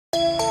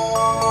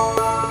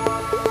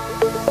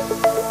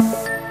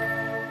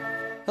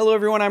Hello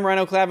everyone, I'm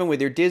Rhino Clavin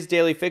with your Diz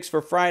Daily Fix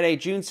for Friday,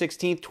 June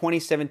 16th,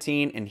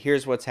 2017, and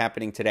here's what's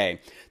happening today.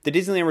 The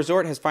Disneyland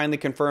Resort has finally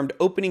confirmed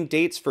opening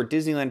dates for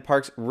Disneyland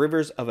Park's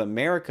Rivers of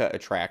America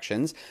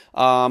attractions.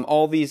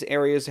 All these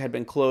areas had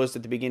been closed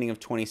at the beginning of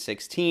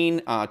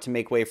 2016 to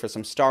make way for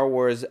some Star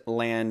Wars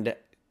land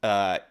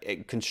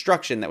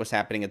construction that was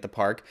happening at the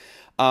park.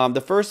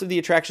 The first of the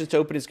attractions to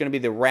open is going to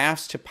be the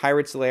Rafts to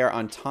Pirate's Lair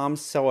on Tom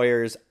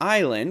Sawyer's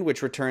Island,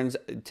 which returns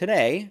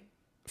today,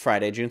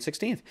 Friday, June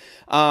 16th,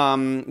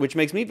 which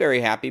makes me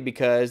very happy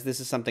because this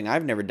is something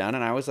I've never done,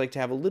 and I always like to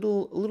have a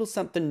little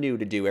something new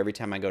to do every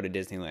time I go to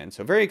Disneyland.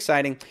 So very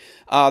exciting.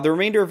 The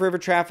remainder of river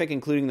traffic,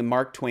 including the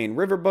Mark Twain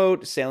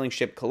Riverboat, Sailing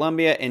Ship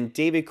Columbia, and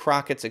David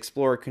Crockett's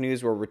Explorer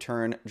Canoes will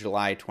return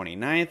July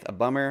 29th. A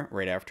bummer,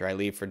 right after I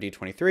leave for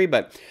D23,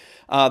 but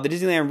the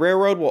Disneyland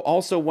Railroad will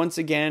also once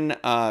again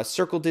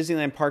circle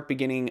Disneyland Park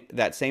beginning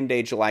that same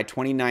day, July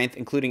 29th,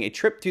 including a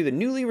trip through the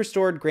newly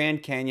restored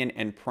Grand Canyon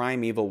and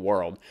Primeval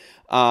World.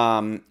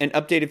 An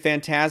updated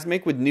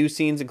Fantasmic with new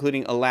scenes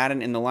including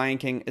Aladdin and the Lion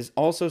King is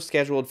also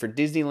scheduled for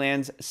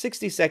Disneyland's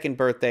 62nd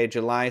birthday,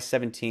 July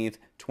 17th,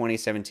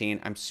 2017.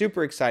 I'm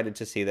super excited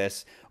to see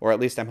this, or at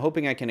least I'm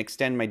hoping I can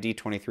extend my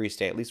D23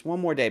 stay at least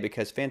one more day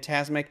because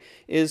Fantasmic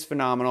is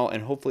phenomenal,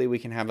 and hopefully we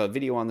can have a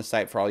video on the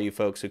site for all you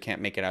folks who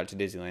can't make it out to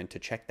Disneyland to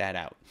check that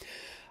out.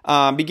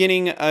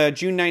 Beginning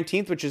June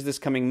 19th, which is this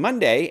coming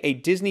Monday, a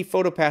Disney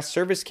PhotoPass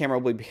service camera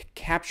will be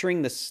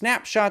capturing the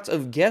snapshots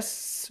of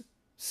guests'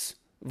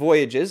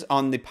 voyages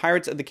on the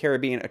Pirates of the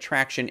Caribbean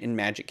attraction in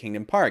Magic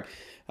Kingdom Park.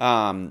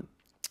 It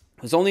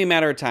was only a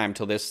matter of time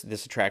till this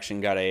attraction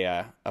got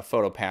a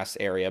PhotoPass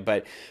area,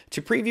 but to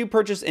preview,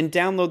 purchase, and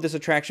download this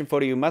attraction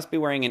photo, you must be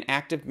wearing an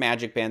active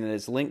Magic Band that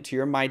is linked to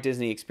your My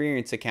Disney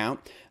Experience account.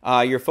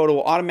 Your photo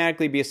will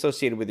automatically be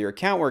associated with your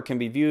account, where it can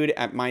be viewed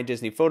at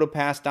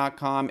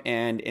mydisneyphotopass.com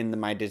and in the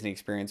My Disney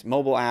Experience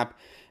mobile app.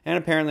 And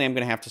apparently I'm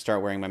going to have to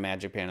start wearing my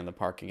Magic Band in the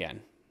park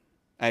again,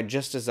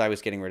 just as I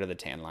was getting rid of the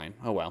tan line.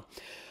 Oh well.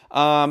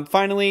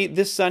 Finally,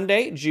 this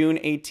Sunday, June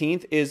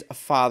 18th, is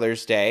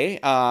Father's Day,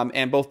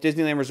 and both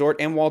Disneyland Resort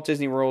and Walt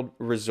Disney World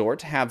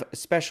Resort have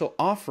special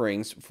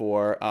offerings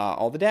for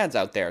all the dads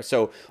out there.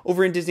 So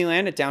over in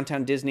Disneyland at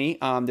Downtown Disney,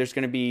 there's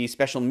going to be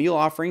special meal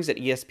offerings at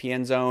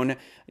ESPN Zone,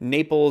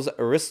 Naples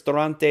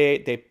Ristorante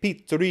de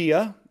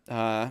Pizzeria.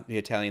 The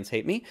Italians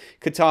hate me,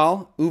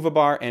 Catal, Uva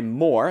Bar, and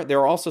more. There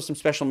are also some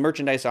special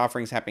merchandise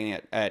offerings happening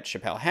at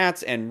Chappelle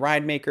Hats and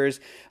Ride Makers,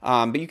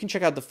 but you can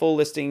check out the full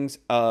listings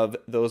of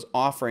those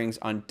offerings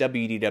on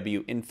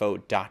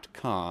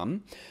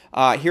wdwinfo.com.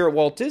 Here at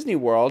Walt Disney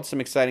World,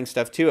 some exciting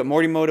stuff too. At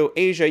Morimoto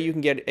Asia, you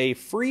can get a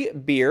free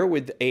beer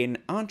with an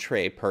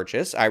entree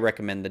purchase. I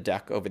recommend the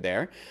duck over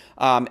there.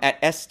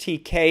 At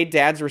STK,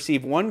 dads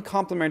receive one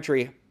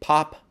complimentary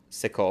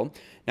popsicle.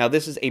 Now,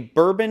 this is a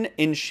bourbon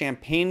in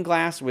champagne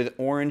glass with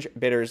orange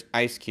bitters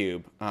ice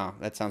cube. Oh,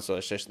 that sounds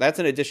delicious. That's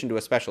in addition to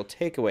a special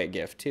takeaway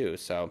gift, too.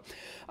 So,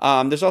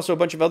 there's also a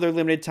bunch of other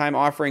limited time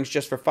offerings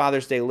just for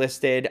Father's Day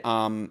listed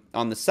on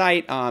the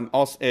site.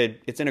 Also,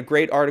 it's in a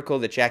great article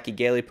that Jackie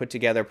Gailey put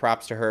together.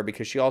 Props to her,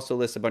 because she also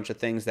lists a bunch of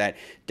things that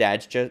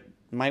dads just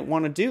might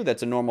want to do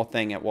that's a normal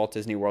thing at Walt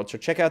Disney World. So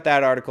check out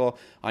that article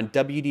on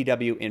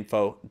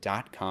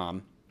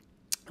wdwinfo.com.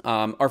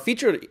 Our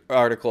featured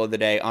article of the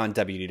day on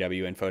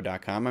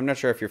wdwinfo.com. I'm not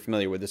sure if you're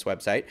familiar with this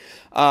website.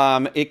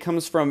 It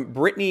comes from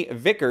Brittany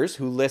Vickers,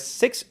 who lists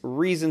 6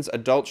 reasons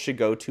adults should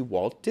go to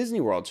Walt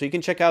Disney World. So you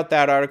can check out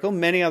that article.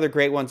 Many other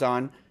great ones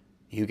on,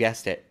 you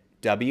guessed it,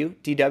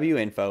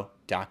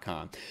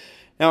 wdwinfo.com.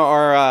 Now,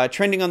 our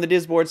trending on the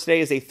Diz boards today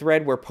is a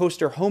thread where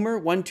poster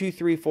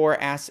Homer1234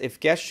 asks if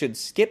guests should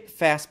skip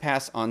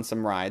FastPass on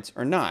some rides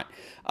or not.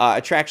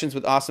 Attractions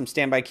with awesome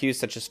standby queues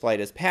such as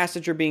Flight as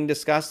Passage are being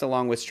discussed,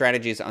 along with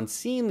strategies on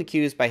seeing the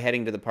queues by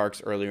heading to the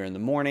parks earlier in the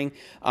morning.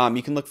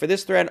 You can look for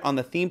this thread on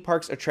the Theme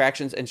Parks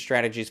Attractions and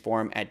Strategies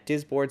forum at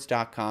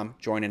dizboards.com.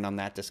 Join in on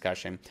that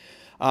discussion.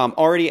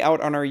 Already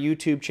out on our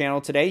YouTube channel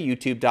today,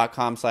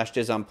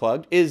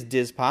 youtube.com/DizUnplugged, is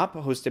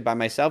DizPop, hosted by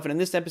myself. And in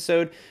this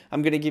episode,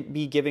 I'm going to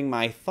be giving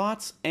my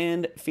thoughts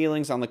and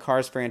feelings on the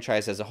Cars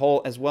franchise as a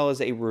whole, as well as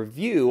a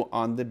review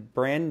on the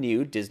brand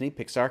new Disney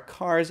Pixar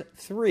Cars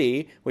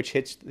 3, which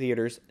hits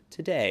theaters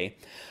today.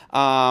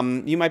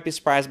 You might be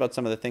surprised about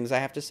some of the things I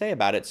have to say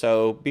about it,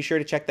 so be sure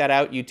to check that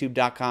out,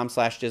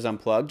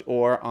 youtube.com/DizUnplugged,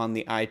 or on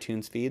the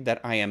iTunes feed that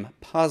I am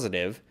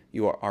positive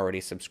you are already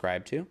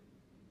subscribed to.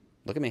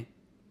 Look at me.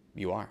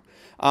 You are.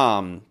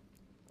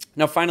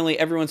 Now, finally,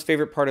 everyone's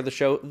favorite part of the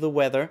show, the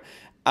weather.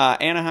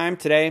 Anaheim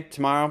today,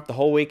 tomorrow, the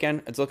whole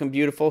weekend. It's looking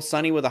beautiful.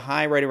 Sunny with a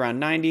high right around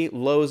 90.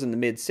 Lows in the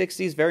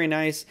mid-60s. Very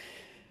nice.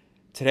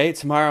 Today,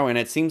 tomorrow, and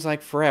it seems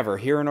like forever.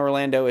 Here in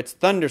Orlando, it's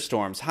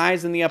thunderstorms.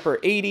 Highs in the upper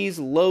 80s,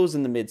 lows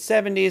in the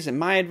mid-70s. And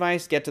my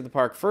advice, get to the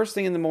park first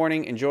thing in the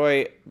morning.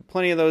 Enjoy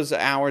plenty of those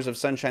hours of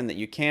sunshine that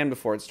you can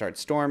before it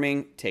starts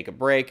storming. Take a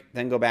break,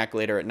 then go back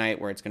later at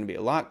night where it's going to be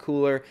a lot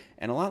cooler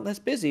and a lot less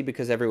busy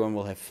because everyone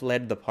will have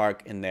fled the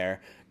park in their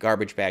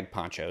garbage bag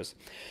ponchos.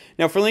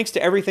 Now, for links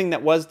to everything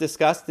that was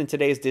discussed in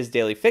today's Diz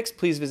Daily Fix,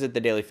 please visit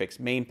the Daily Fix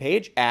main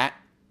page at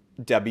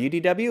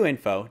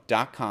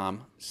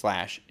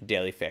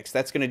wdwinfo.com/dailyfix.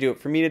 That's going to do it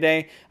for me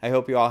today. I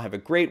hope you all have a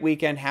great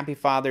weekend. Happy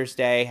Father's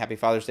Day. Happy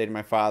Father's Day to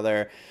my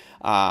father,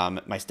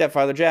 my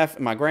stepfather, Jeff,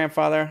 and my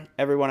grandfather,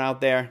 everyone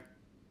out there.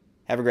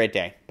 Have a great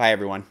day. Bye,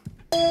 everyone.